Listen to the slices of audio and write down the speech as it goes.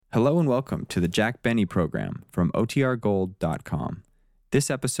Hello and welcome to the Jack Benny program from OTRGold.com. This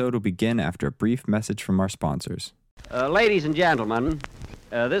episode will begin after a brief message from our sponsors. Ladies and gentlemen,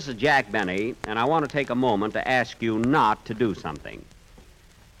 this is Jack Benny, and I want to take a moment to ask you not to do something.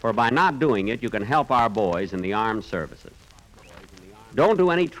 For by not doing it, you can help our boys in the armed services. Don't do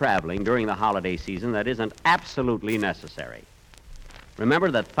any traveling during the holiday season that isn't absolutely necessary.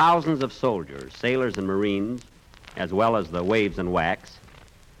 Remember that thousands of soldiers, sailors, and Marines, as well as the waves and whacks,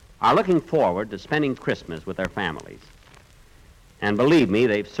 are looking forward to spending Christmas with their families. And believe me,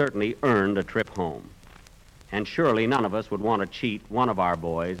 they've certainly earned a trip home. And surely none of us would want to cheat one of our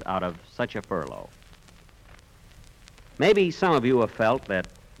boys out of such a furlough. Maybe some of you have felt that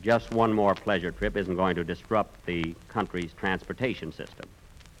just one more pleasure trip isn't going to disrupt the country's transportation system.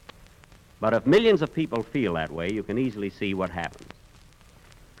 But if millions of people feel that way, you can easily see what happens.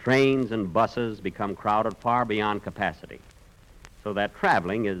 Trains and buses become crowded far beyond capacity, so that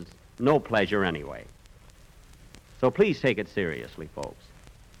traveling is no pleasure anyway. So please take it seriously, folks.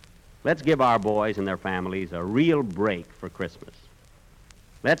 Let's give our boys and their families a real break for Christmas.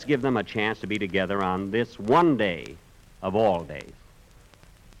 Let's give them a chance to be together on this one day of all days.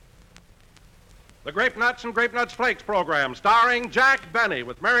 The Grape Nuts and Grape Nuts Flakes program, starring Jack Benny,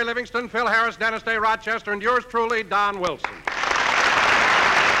 with Mary Livingston, Phil Harris, Dennis Day, Rochester, and yours truly, Don Wilson.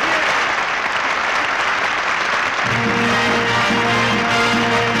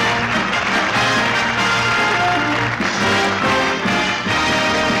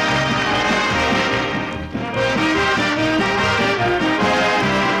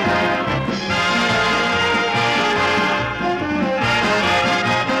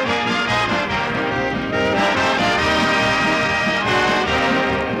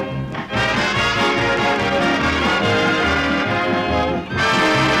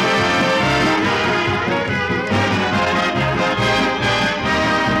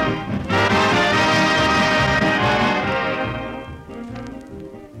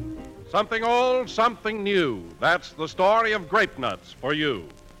 Something old, something new. That's the story of Grape Nuts for you.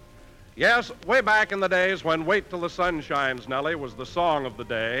 Yes, way back in the days when Wait Till the Sun Shines, Nellie, was the song of the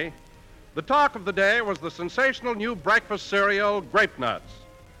day, the talk of the day was the sensational new breakfast cereal, Grape Nuts.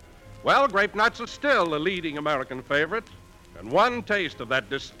 Well, Grape Nuts is still a leading American favorite, and one taste of that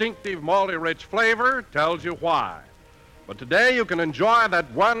distinctive malty-rich flavor tells you why. But today you can enjoy that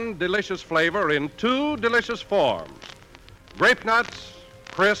one delicious flavor in two delicious forms. Grape Nuts,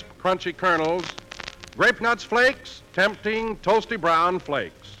 crisp, crunchy kernels, Grape Nuts Flakes, tempting, toasty brown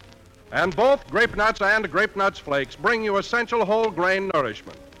flakes. And both Grape Nuts and Grape Nuts Flakes bring you essential whole grain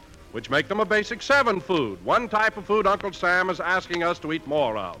nourishment, which make them a basic 7 food, one type of food Uncle Sam is asking us to eat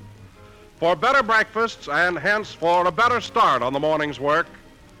more of. For better breakfasts and hence for a better start on the morning's work,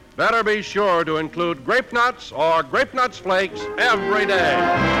 better be sure to include Grape Nuts or Grape Nuts Flakes every day.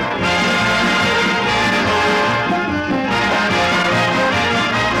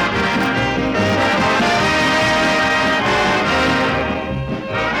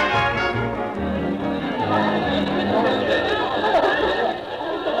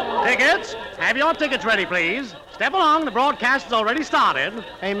 Tickets? Have your tickets ready, please. Step along. The broadcast has already started.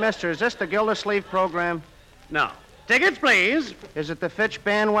 Hey, mister, is this the Gildersleeve program? No. Tickets, please. Is it the Fitch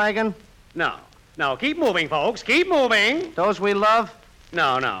bandwagon? No. No, keep moving, folks. Keep moving. Those we love?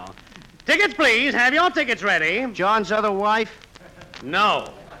 No. Tickets, please. Have your tickets ready. John's other wife? No.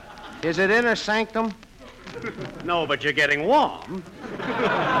 Is it Inner Sanctum? No, but you're getting warm.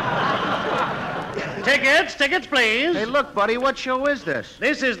 Tickets, please. Hey, look, buddy, what show is this?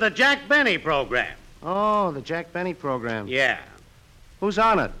 This is the Jack Benny program. Oh, the Jack Benny program. Yeah. Who's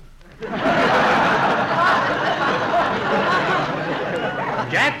on it?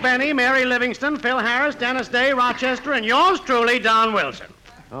 Jack Benny, Mary Livingston, Phil Harris, Dennis Day, Rochester, and yours truly, Don Wilson.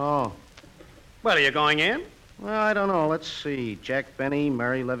 Oh. Well, are you going in? Well, I don't know. Let's see. Jack Benny,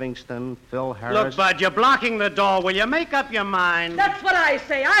 Mary Livingston, Phil Harris. Look, Bud, you're blocking the door. Will you make up your mind? That's what I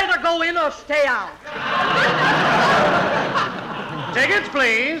say. Either go in or stay out. Tickets,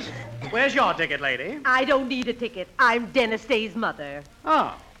 please. Where's your ticket, lady? I don't need a ticket. I'm Dennis Day's mother.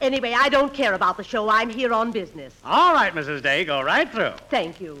 Oh. Anyway, I don't care about the show. I'm here on business. All right, Mrs. Day, go right through.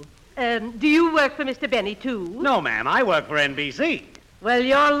 Thank you. Do you work for Mr. Benny, too? No, ma'am. I work for NBC. Well,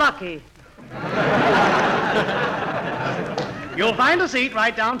 you're lucky. You'll find a seat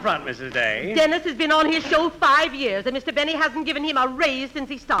right down front, Mrs. Day. Dennis has been on his show 5 years, and Mr. Benny hasn't given him a raise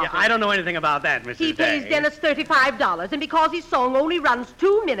since he started. Yeah, I don't know anything about that, Mrs. He Day. pays Dennis $35, and because his song only runs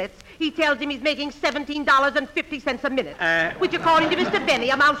 2 minutes, he tells him he's making $17.50 a minute, which, according to Mr.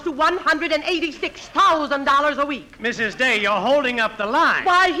 Benny, amounts to $186,000 a week. Mrs. Day, you're holding up the line.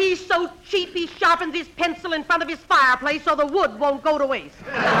 Why, he's so cheap he sharpens his pencil in front of his fireplace so the wood won't go to waste.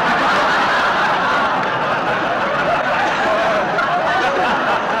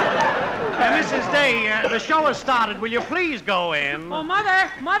 Mrs. Day, the show has started. Will you please go in? Oh, Mother!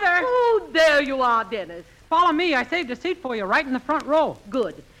 Oh, there you are, Dennis. Follow me. I saved a seat for you right in the front row.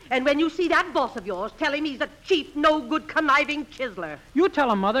 Good. And when you see that boss of yours, tell him he's a cheap, no-good, conniving chiseler. You tell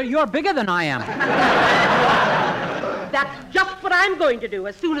him, Mother, you're bigger than I am. That's just what I'm going to do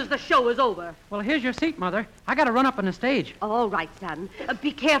as soon as the show is over. Well, here's your seat, Mother. I got to run up on the stage. All right, son.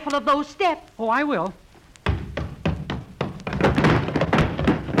 Be careful of those steps. Oh, I will.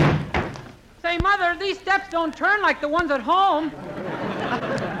 Say, Mother, these steps don't turn like the ones at home.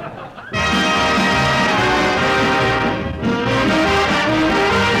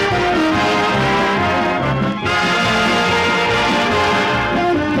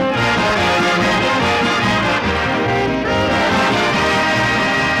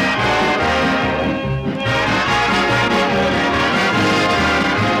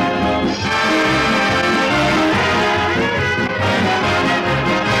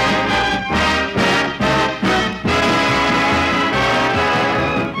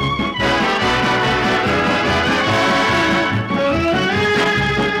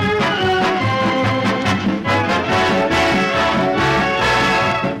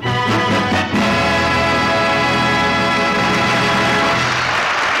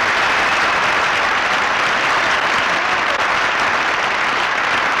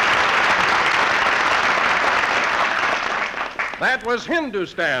 That was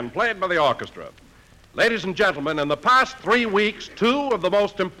Hindustan, played by the orchestra. Ladies and gentlemen, in the past 3 weeks, 2 of the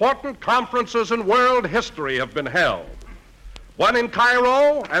most important conferences in world history have been held. One in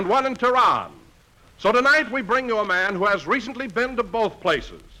Cairo and one in Tehran. So tonight we bring you a man who has recently been to both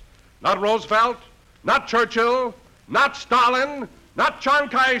places. Not Roosevelt, not Churchill, not Stalin, not Chiang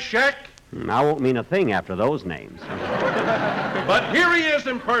Kai-shek. I won't mean a thing after those names. But here he is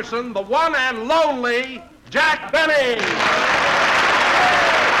in person, the one and lonely Jack Benny.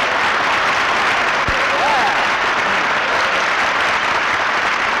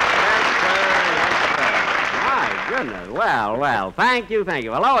 Goodness. Well, thank you.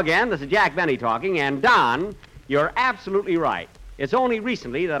 Hello again, this is Jack Benny talking, and Don, you're absolutely right. It's only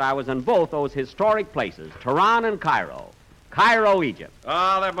recently that I was in both those historic places, Tehran and Cairo. Cairo, Egypt.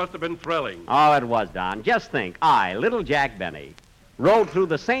 Ah, that must have been thrilling. Oh, it was, Don. Just think, I, little Jack Benny, rode through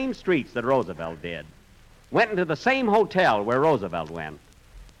the same streets that Roosevelt did, went into the same hotel where Roosevelt went,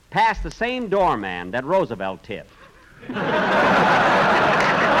 passed the same doorman that Roosevelt tipped.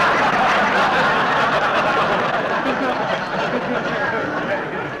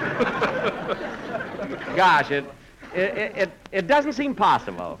 Gosh, it doesn't seem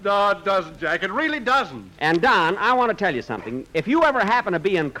possible. No, it doesn't, Jack. It really doesn't. And, Don, I want to tell you something. If you ever happen to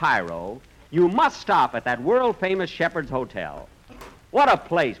be in Cairo, you must stop at that world-famous Shepherd's Hotel. What a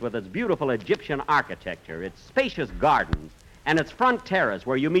place with its beautiful Egyptian architecture, its spacious gardens, and its front terrace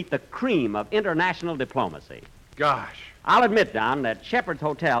where you meet the cream of international diplomacy. Gosh. I'll admit, Don, that Shepherd's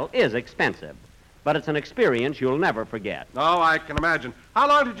Hotel is expensive, but it's an experience you'll never forget. Oh, I can imagine. How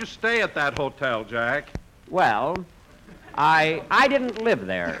long did you stay at that hotel, Jack? Well, I didn't live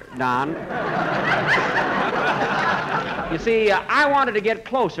there, Don. You see, I wanted to get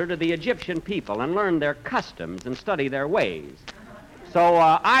closer to the Egyptian people and learn their customs and study their ways. So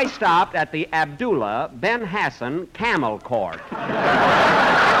I stopped at the Abdullah Ben Hassan Camel Court.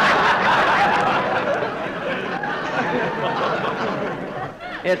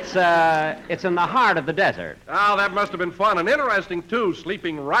 It's in the heart of the desert. Oh, that must have been fun and interesting, too,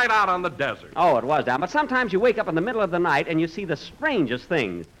 sleeping right out on the desert. Oh, it was, Don. But sometimes you wake up in the middle of the night and you see the strangest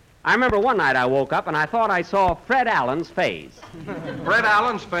things. I remember one night I woke up and I thought I saw Fred Allen's face. Fred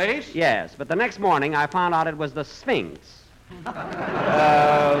Allen's face? Yes, but the next morning I found out it was the Sphinx.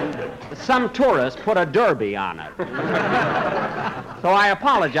 Some tourist put a derby on it. So I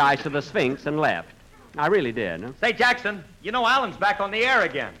apologized to the Sphinx and left. I really did. Say, Jackson, you know Alan's back on the air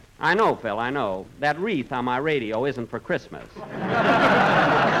again. I know, Phil, I know. That wreath on my radio isn't for Christmas.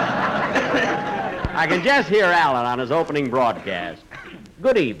 I can just hear Alan on his opening broadcast.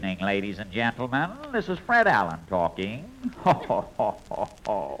 Good evening, ladies and gentlemen. This is Fred Allen talking.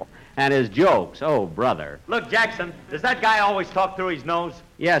 And his jokes, oh, brother. Look, Jackson, does that guy always talk through his nose?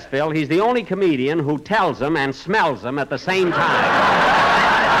 Yes, Phil, he's the only comedian who tells them and smells them at the same time.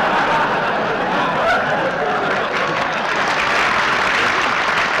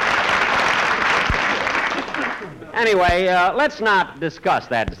 Anyway, let's not discuss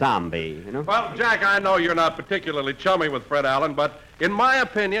that zombie, you know? Well, Jack, I know you're not particularly chummy with Fred Allen, but in my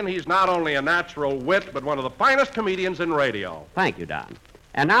opinion, he's not only a natural wit, but one of the finest comedians in radio. Thank you, Don.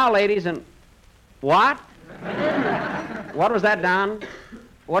 And now, ladies and... What? What was that, Don?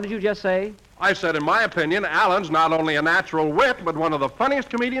 What did you just say? I said, in my opinion, Allen's not only a natural wit, but one of the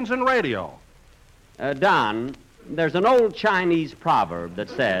funniest comedians in radio. Don, there's an old Chinese proverb that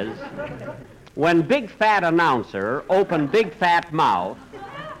says, when big fat announcer open big fat mouth,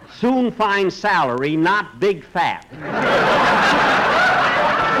 soon find salary, not big fat.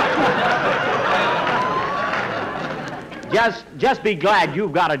 Just be glad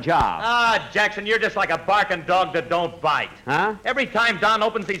you've got a job. Ah, Jackson, you're just like a barking dog that don't bite. Huh? Every time Don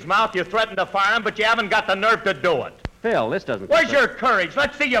opens his mouth, you threaten to fire him, but you haven't got the nerve to do it. Phil, this doesn't... Where's your courage?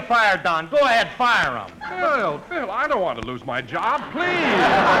 Let's see you fire Don. Go ahead, fire him. Phil, I don't want to lose my job, please.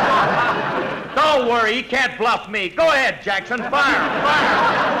 Don't worry, he can't bluff me. Go ahead, Jackson, fire him, fire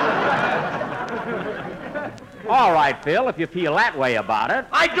him. All right, Phil, if you feel that way about it.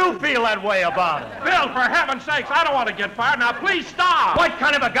 I do feel that way about it. Phil, for heaven's sakes, I don't want to get fired. Now, please stop. What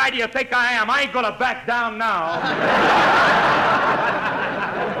kind of a guy do you think I am? I ain't gonna back down now.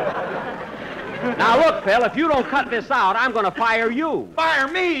 Now, look, Phil, if you don't cut this out, I'm going to fire you. Fire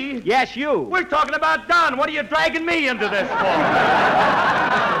me? Yes, you. We're talking about Don. What are you dragging me into this for?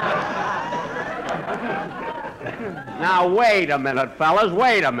 Now, wait a minute, fellas,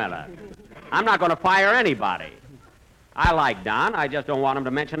 wait a minute. I'm not going to fire anybody. I like Don. I just don't want him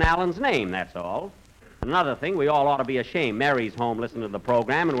to mention Allen's name, that's all. Another thing, we all ought to be ashamed. Mary's home listening to the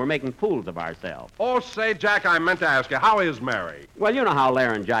program, and we're making fools of ourselves. Oh, say, Jack, I meant to ask you, how is Mary? Well, you know how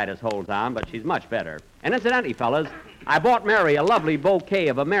laryngitis holds on, but she's much better. And incidentally, fellas, I bought Mary a lovely bouquet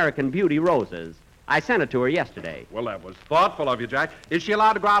of American Beauty roses. I sent it to her yesterday. Well, that was thoughtful of you, Jack. Is she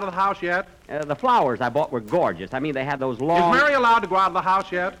allowed to go out of the house yet? The flowers I bought were gorgeous. I mean, they had those long... Is Mary allowed to go out of the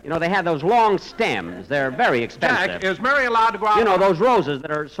house yet? You know, they had those long stems. They're very expensive. Jack, is Mary allowed to go out You know, those roses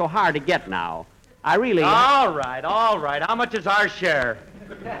that are so hard to get now. I really... All right. How much is our share?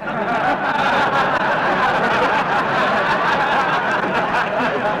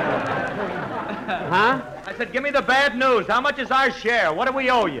 Huh? I said, give me the bad news. How much is our share? What do we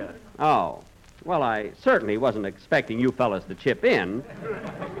owe you? Oh. Well, I certainly wasn't expecting you fellas to chip in,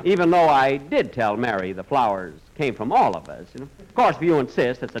 even though I did tell Mary the flowers came from all of us. You know? Of course, if you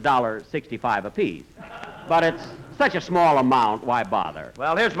insist, it's $1.65 apiece. But it's such a small amount, why bother?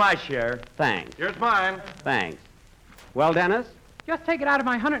 Well, here's my share. Thanks. Here's mine. Thanks. Well, Dennis? Just take it out of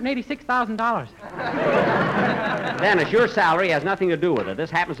my $186,000. Dennis, your salary has nothing to do with it.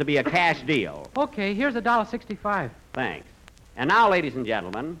 This happens to be a cash deal. Okay, here's $1.65. Thanks. And now, ladies and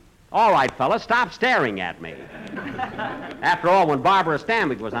gentlemen, all right, fellas, stop staring at me. After all, when Barbara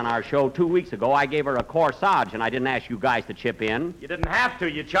Stanwyck was on our show 2 weeks ago, I gave her a corsage, and I didn't ask you guys to chip in. You didn't have to.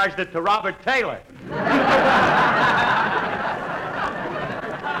 You charged it to Robert Taylor.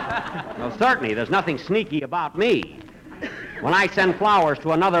 Well, certainly, there's nothing sneaky about me. When I send flowers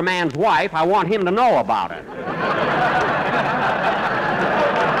to another man's wife, I want him to know about it.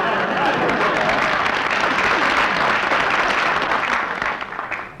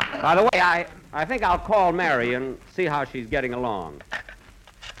 By the way, I think I'll call Mary and see how she's getting along.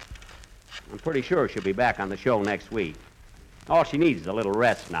 I'm pretty sure she'll be back on the show next week. All she needs is a little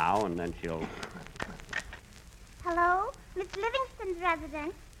rest now, and then she'll... Hello? Miss Livingston's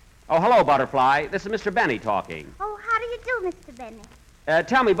residence. Oh, hello, Butterfly. This is Mr. Benny talking. Oh, how do you do, Mr. Benny?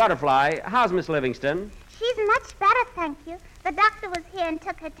 Tell me, Butterfly, how's Miss Livingston? She's much better, thank you. The doctor was here and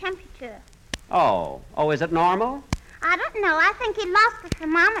took her temperature. Oh, is it normal? I don't know. I think he lost the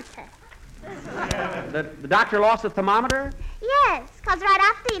thermometer. The doctor lost the thermometer? Yes, because right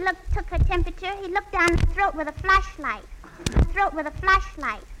after he took her temperature, he looked down her throat with a flashlight.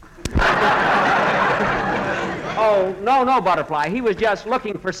 Oh, no, Butterfly. He was just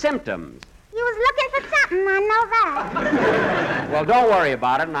looking for symptoms. He was looking for something, I know that. Well, don't worry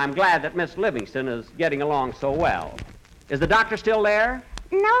about it, and I'm glad that Miss Livingston is getting along so well. Is the doctor still there?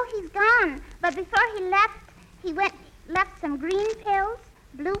 No, he's gone. But before he left, left some green pills,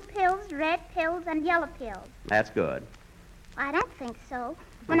 blue pills, red pills, and yellow pills. That's good. I don't think so.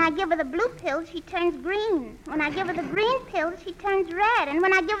 When I give her the blue pills, she turns green. When I give her the green pills, she turns red. And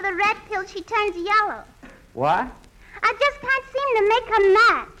when I give her the red pills, she turns yellow. What? I just can't seem to make her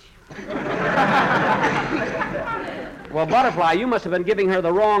match. Well, Butterfly, you must have been giving her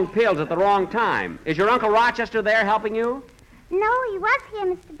the wrong pills at the wrong time. Is your Uncle Rochester there helping you? No, he was here,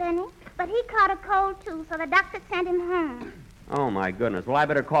 Mr. Benny, but he caught a cold, too, so the doctor sent him home. Oh, my goodness. Well, I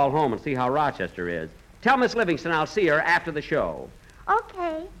better call home and see how Rochester is. Tell Miss Livingston I'll see her after the show.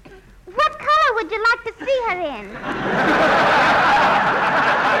 Okay. What color would you like to see her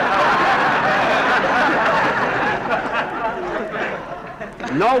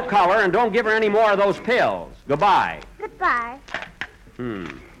in? No color, and don't give her any more of those pills. Goodbye. Goodbye.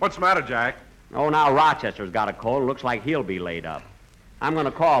 What's the matter, Jack? Oh, now Rochester's got a cold. Looks like he'll be laid up. I'm going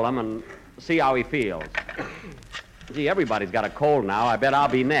to call him and see how he feels. Gee, everybody's got a cold now. I bet I'll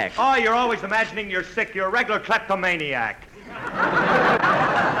be next. Oh, you're always imagining you're sick. You're a regular kleptomaniac.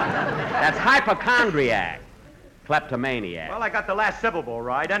 That's hypochondriac. Kleptomaniac. Well, I got the last syllable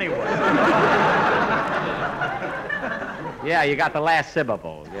right anyway. Yeah, you got the last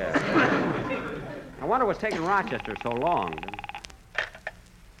syllable, yeah. I wonder what's taking Rochester so long.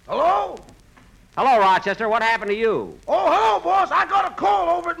 Hello? Hello, Rochester. What happened to you? Oh, hello, boss. I got a call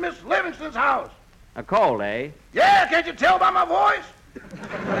over at Miss Livingston's house. A cold, eh? Yeah, can't you tell by my voice?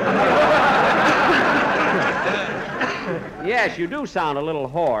 Yes, you do sound a little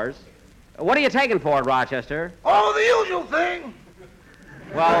hoarse. What are you taking for it, Rochester? Oh, the usual thing.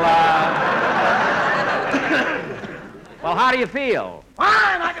 Well, well, how do you feel?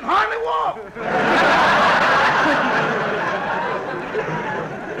 Fine, I can hardly walk.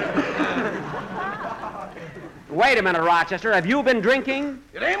 Wait a minute, Rochester. Have you been drinking?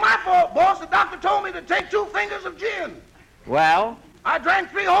 It ain't my fault, boss. The doctor told me to take 2 fingers of gin. Well? I drank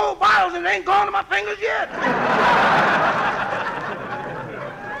 3 whole bottles and it ain't gone to my fingers yet.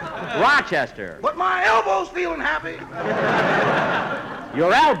 Rochester. But my elbow's feeling happy.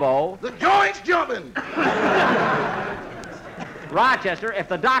 Your elbow? The joint's jumping. Rochester, if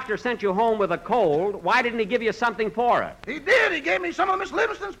the doctor sent you home with a cold, why didn't he give you something for it? He did. He gave me some of Miss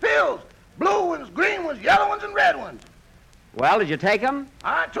Livingston's pills. Blue ones, green ones, yellow ones, and red ones. Well, did you take them?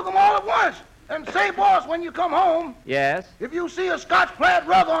 I took them all at once. And say, boss, when you come home, yes, if you see a Scotch plaid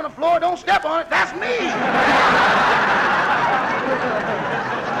rug on the floor, don't step on it. That's me.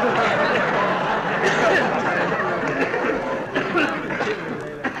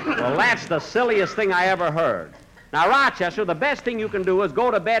 Well, that's the silliest thing I ever heard. Now, Rochester, the best thing you can do is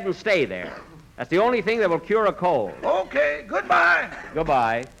go to bed and stay there. That's the only thing that will cure a cold. Okay, goodbye.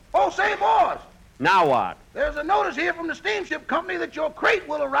 Goodbye. Oh, say, boss. Now what? There's a notice here from the steamship company that your crate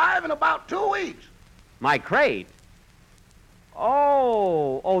will arrive in about 2 weeks. My crate?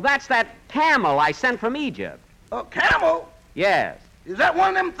 Oh, that's that camel I sent from Egypt. A camel? Yes. Is that one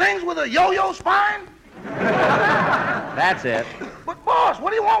of them things with a yo-yo spine? That's it. But, boss,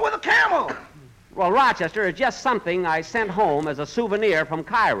 what do you want with a camel? Well, Rochester, it's just something I sent home as a souvenir from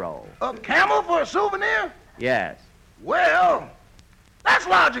Cairo. A camel for a souvenir? Yes. Well, that's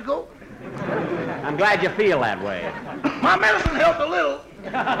logical. I'm glad you feel that way. My medicine helped a little.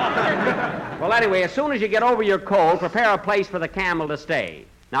 Well, anyway, as soon as you get over your cold, prepare a place for the camel to stay.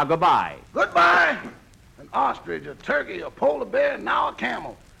 Now, goodbye. Goodbye. An ostrich, a turkey, a polar bear, and now a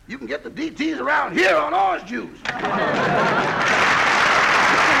camel. You can get the DTs around here on orange juice.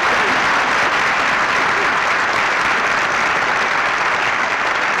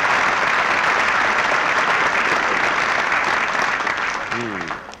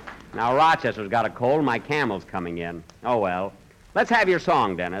 Now, Rochester's got a cold. My camel's coming in. Oh, well. Let's have your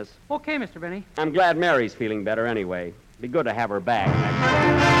song, Dennis. Okay, Mr. Benny. I'm glad Mary's feeling better anyway. Be good to have her back next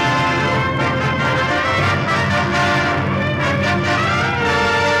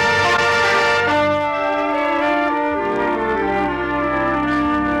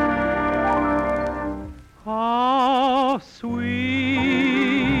How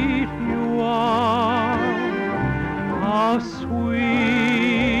sweet you are, how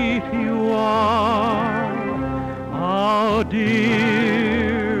sweet you are, how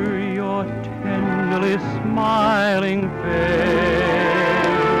dear your tenderly smiling face.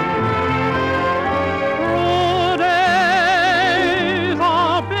 Through days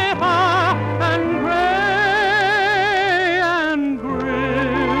are bitter and gray and grim,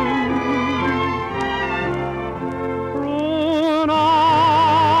 through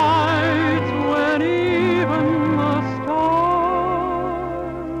nights when even the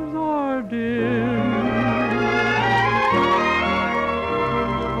stars are dim.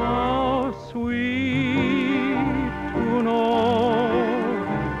 How sweet to know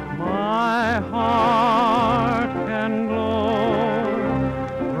my heart can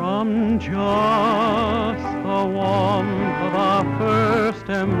glow from just the warmth of our first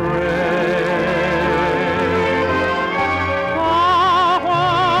embrace. Our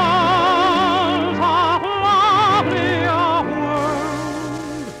worlds are lovely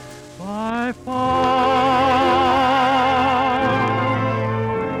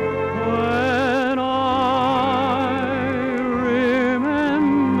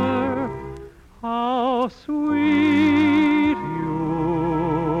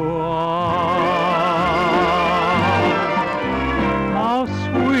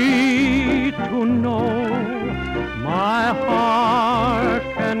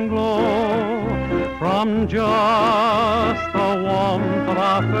from just the warmth of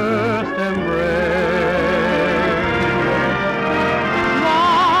our first embrace.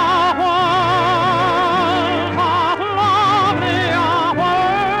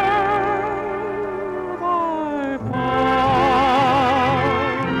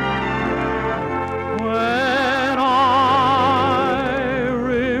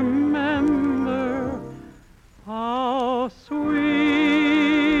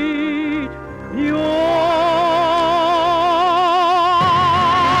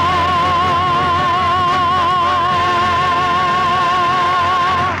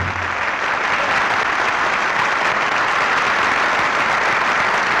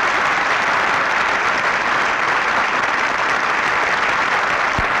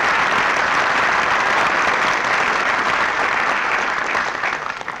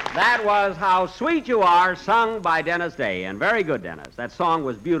 That was How Sweet You Are, sung by Dennis Day. And very good, Dennis. That song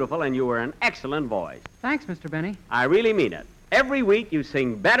was beautiful, and you were an excellent voice. Thanks, Mr. Benny. I really mean it. Every week you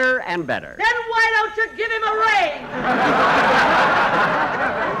sing better and better. Then why don't you give him a raise?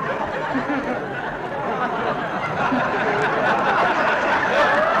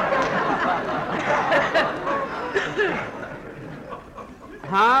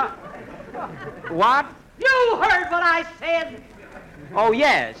 Huh? What? You heard what I said. Oh,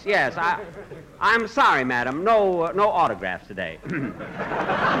 yes. I'm sorry, madam. No autographs today.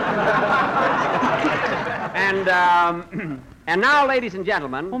 And now, ladies and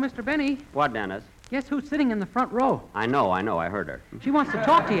gentlemen. Oh, Mr. Benny. What, Dennis? Guess who's sitting in the front row? I know. I heard her. She wants to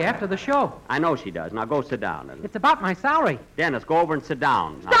talk to you after the show. I know she does. Now go sit down. It's about my salary. Dennis, go over and sit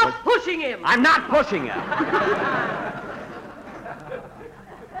down. Stop pushing him. I'm not pushing him.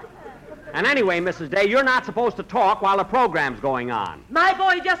 And anyway, Mrs. Day, you're not supposed to talk while the program's going on. My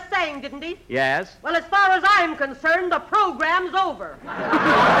boy just sang, didn't he? Yes. Well, as far as I'm concerned, the program's over.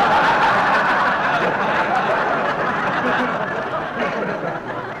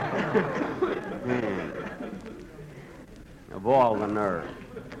 Of all the nerve.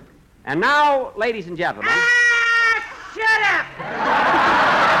 And now, ladies and gentlemen. Shut up!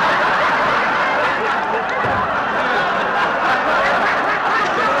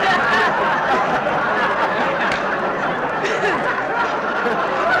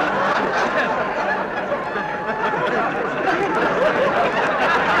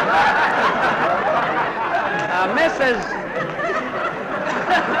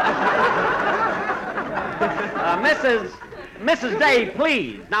 Mrs. Day,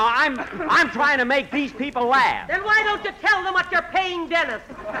 please. Now, I'm trying to make these people laugh. Then why don't you tell them what you're paying Dennis?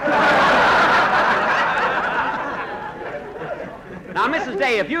 Now, Mrs.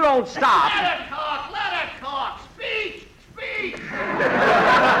 Day, if you don't stop... Let her talk. Speak.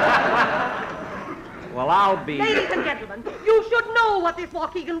 Well, I'll be... Ladies and gentlemen, you should know what this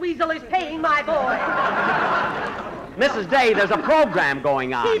Waukegan weasel is paying my boy. Mrs. Day, there's a program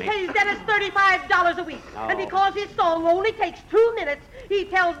going on. He pays Dennis $35 a week. Oh. And because his song only takes 2 minutes, he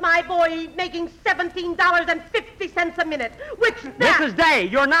tells my boy he's making $17.50 a minute, which that... Mrs. Day,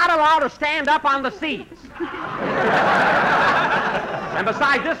 you're not allowed to stand up on the seats. And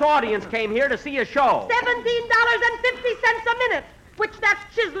besides, this audience came here to see a show. $17.50 a minute, which that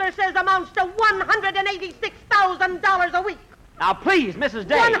chiseler says amounts to $186,000 a week. Now, please, Mrs.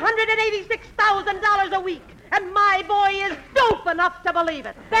 Day. $186,000 a week. And my boy is dope enough to believe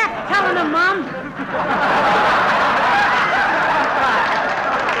it. Back telling him, Mom.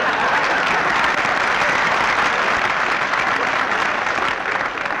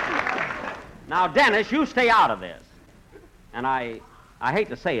 Now, Dennis, you stay out of this. And I hate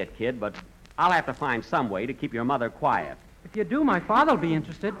to say it, kid, but I'll have to find some way to keep your mother quiet. If you do, my father'll be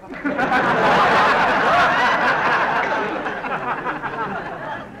interested.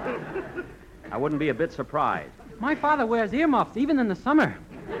 I wouldn't be a bit surprised. My father wears earmuffs, even in the summer.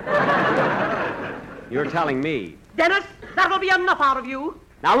 You're telling me. Dennis, that'll be enough out of you.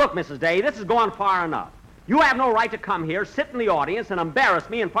 Now, look, Mrs. Day, this has gone far enough. You have no right to come here, sit in the audience, and embarrass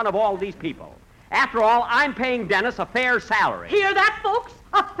me in front of all these people. After all, I'm paying Dennis a fair salary. Hear that, folks?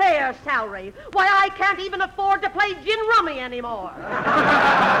 A fair salary. Why, I can't even afford to play gin rummy anymore.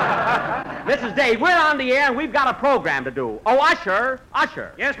 Mrs. Day, we're on the air and we've got a program to do. Oh, Usher.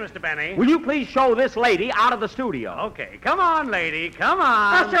 Yes, Mr. Benny? Will you please show this lady out of the studio? Okay, come on, lady, come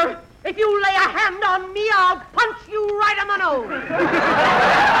on. Usher, if you lay a hand on me, I'll punch you right in the nose.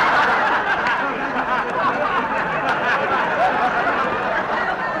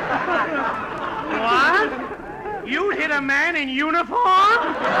 What? You'd hit a man in uniform?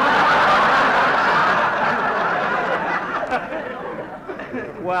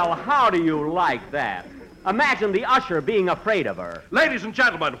 Well, how do you like that? Imagine the usher being afraid of her. Ladies and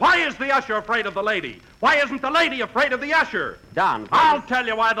gentlemen, why is the usher afraid of the lady? Why isn't the lady afraid of the usher? Don, please. I'll tell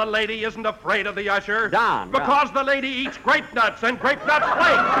you why the lady isn't afraid of the usher. Don. Because the lady eats grape nuts and grape nuts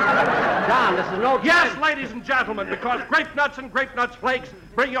flakes. Don, this is no time. Yes, ladies and gentlemen, because grape nuts and grape nuts flakes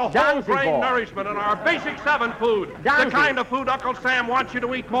bring you whole Donsey grain boy. nourishment in our basic 7 food. Donsey. The kind of food Uncle Sam wants you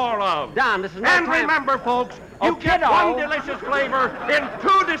to eat more of. Don, this is no And time. remember, folks, you Oh, get kiddo. one delicious flavor in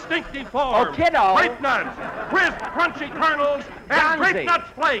 2 distinctive forms. Oh, kiddo. Grape nuts, crisp, crunchy kernels, and Donsey. grape nuts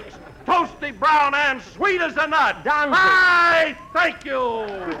flakes. Toasty, brown, and sweet as a nut. Donsey. I thank you.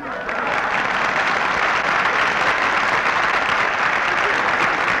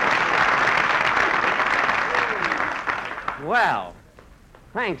 Well,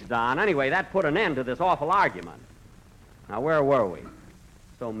 thanks, Don. Anyway, that put an end to this awful argument. Now, where were we?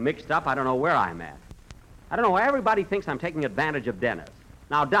 So mixed up, I don't know where I'm at. I don't know why everybody thinks I'm taking advantage of Dennis.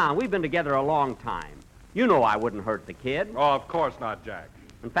 Now, Don, we've been together a long time. You know I wouldn't hurt the kid. Oh, of course not, Jack.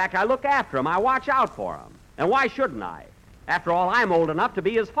 In fact, I look after him. I watch out for him. And why shouldn't I? After all, I'm old enough to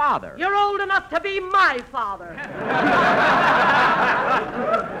be his father. You're old enough to be my father.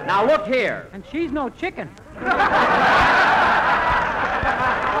 Now, look here. And she's no chicken.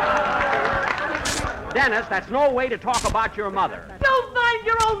 Dennis, that's no way to talk about your mother. You mind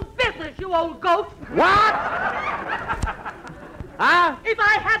your own business, you old goat. What? Huh? If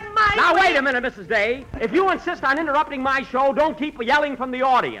I had my Now, way... wait a minute, Mrs. Day. If you insist on interrupting my show, don't keep yelling from the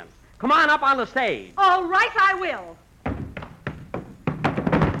audience. Come on up on the stage. All right, I will.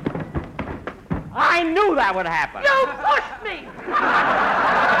 I knew that would happen. You pushed me.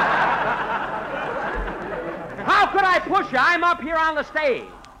 How could I push you? I'm up here on the stage.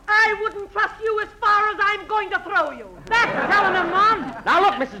 I wouldn't trust you as far as I'm going to throw you. That's telling her, Mom. Now,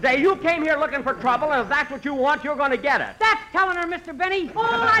 look, Mrs. Day, you came here looking for trouble, and if that's what you want, you're going to get it. That's telling her, Mr. Benny. All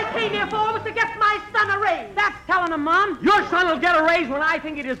I came here for was to get my son a raise. That's telling her, Mom. Your son will get a raise when I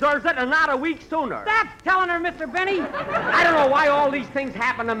think he deserves it, and not a week sooner. That's telling her, Mr. Benny. I don't know why all these things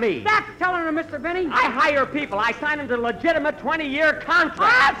happen to me. That's telling her, Mr. Benny. I hire people. I sign them to legitimate 20-year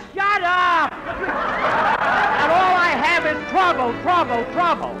contracts. Shut up! And all I have is trouble, trouble,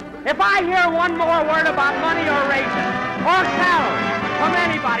 trouble. If I hear one more word about money or raises or salary from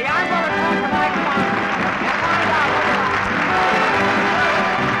anybody, I'm going to talk to my sponsor and find out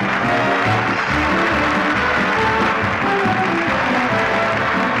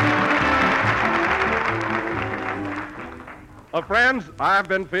Well, friends, I've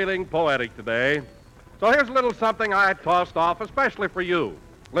been feeling poetic today. So here's a little something I tossed off especially for you.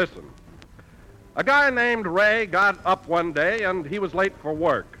 Listen. A guy named Ray got up one day and he was late for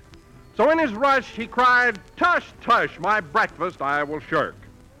work. So in his rush, he cried, "Tush, tush, my breakfast I will shirk."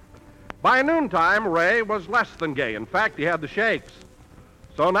 By noontime, Ray was less than gay. In fact, he had the shakes.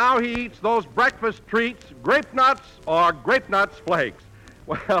 So now he eats those breakfast treats, grape nuts or grape nuts flakes.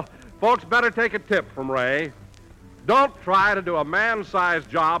 Well, folks better take a tip from Ray. Don't try to do a man-sized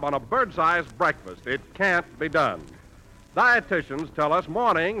job on a bird-sized breakfast. It can't be done. Dietitians tell us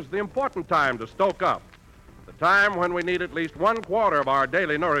morning's the important time to stoke up, the time when we need at least 1/4 of our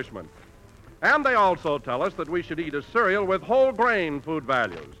daily nourishment. And they also tell us that we should eat a cereal with whole grain food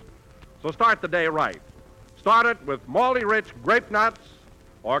values. So start the day right. Start it with malty-rich grape nuts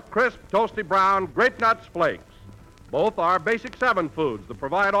or crisp, toasty brown grape nuts flakes. Both are basic 7 foods that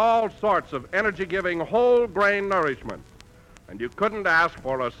provide all sorts of energy-giving whole grain nourishment. And you couldn't ask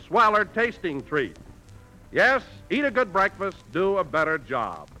for a sweller tasting treat. Yes, eat a good breakfast, do a better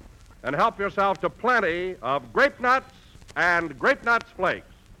job. And help yourself to plenty of grape nuts and grape nuts flakes.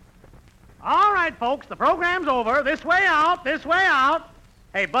 All right, folks, the program's over. This way out, this way out.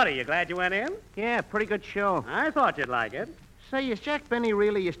 Hey, buddy, you glad you went in? Yeah, pretty good show. I thought you'd like it. Say, is Jack Benny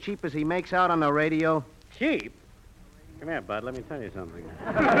really as cheap as he makes out on the radio? Cheap? Come here, bud, let me tell you something.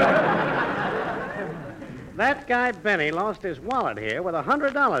 That guy Benny lost his wallet here with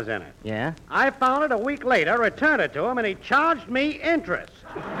 $100 in it. Yeah? I found it a week later, returned it to him, and he charged me interest.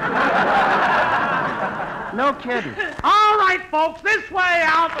 No kidding. All right, folks, this way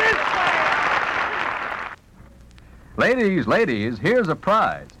out, this way. Ladies, here's a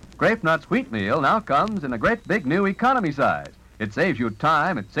prize. Grape Nuts Wheat Meal now comes in a great big new economy size. It saves you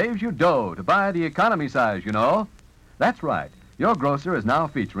time, it saves you dough to buy the economy size, you know. That's right. Your grocer is now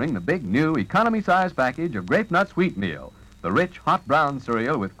featuring the big new economy size package of Grape Nuts Wheat Meal, the rich hot brown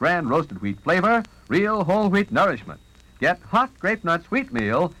cereal with grand roasted wheat flavor, real whole wheat nourishment. Get hot Grape Nuts Wheat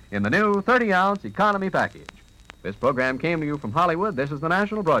Meal in the new 30-ounce economy package. This program came to you from Hollywood. This is the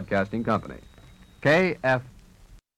National Broadcasting Company. KF